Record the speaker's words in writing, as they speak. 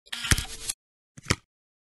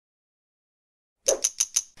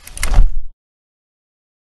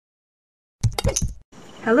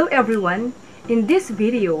Hello everyone! In this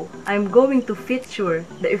video, I'm going to feature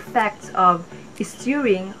the effects of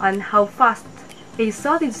stirring on how fast a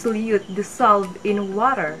solid solute dissolves in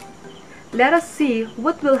water. Let us see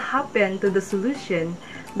what will happen to the solution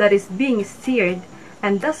that is being stirred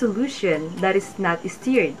and the solution that is not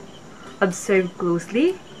stirred. Observe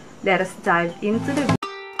closely. Let us dive into the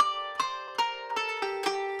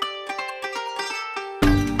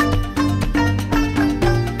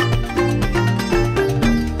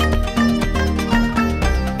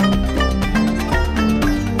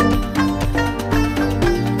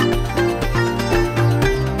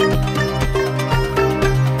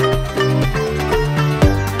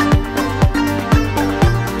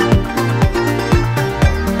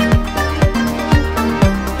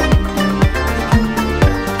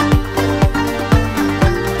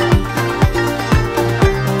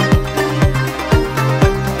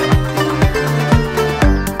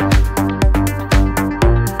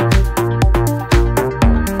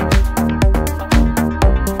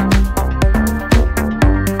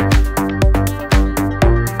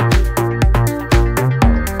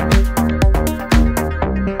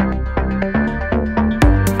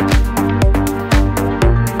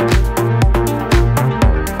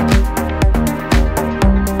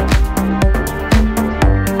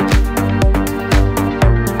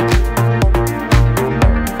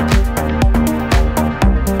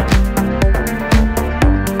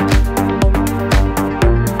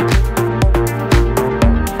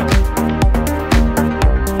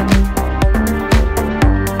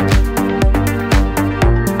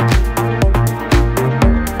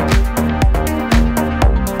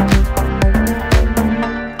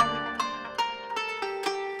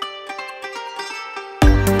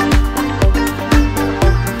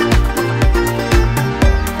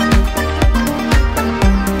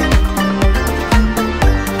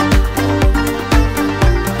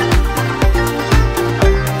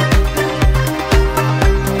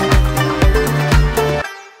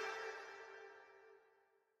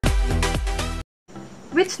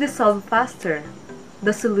Which dissolve faster?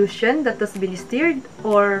 The solution that has been stirred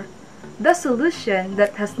or the solution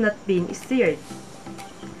that has not been stirred?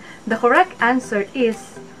 The correct answer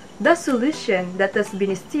is the solution that has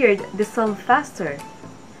been stirred dissolve faster.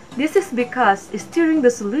 This is because stirring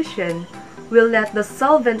the solution will let the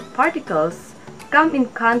solvent particles come in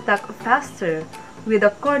contact faster with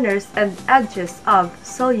the corners and edges of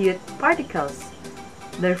solute particles.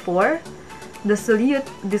 Therefore, the solute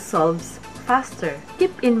dissolves faster.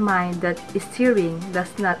 Keep in mind that stirring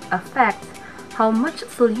does not affect how much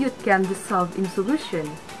solute can dissolve in solution.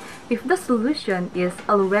 If the solution is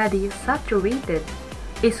already saturated,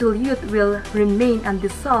 a solute will remain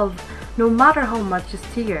undissolved no matter how much you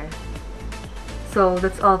stir. So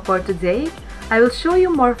that's all for today. I will show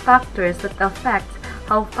you more factors that affect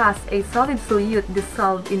how fast a solid solute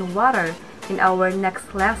dissolves in water in our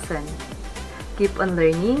next lesson. Keep on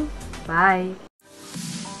learning. Bye!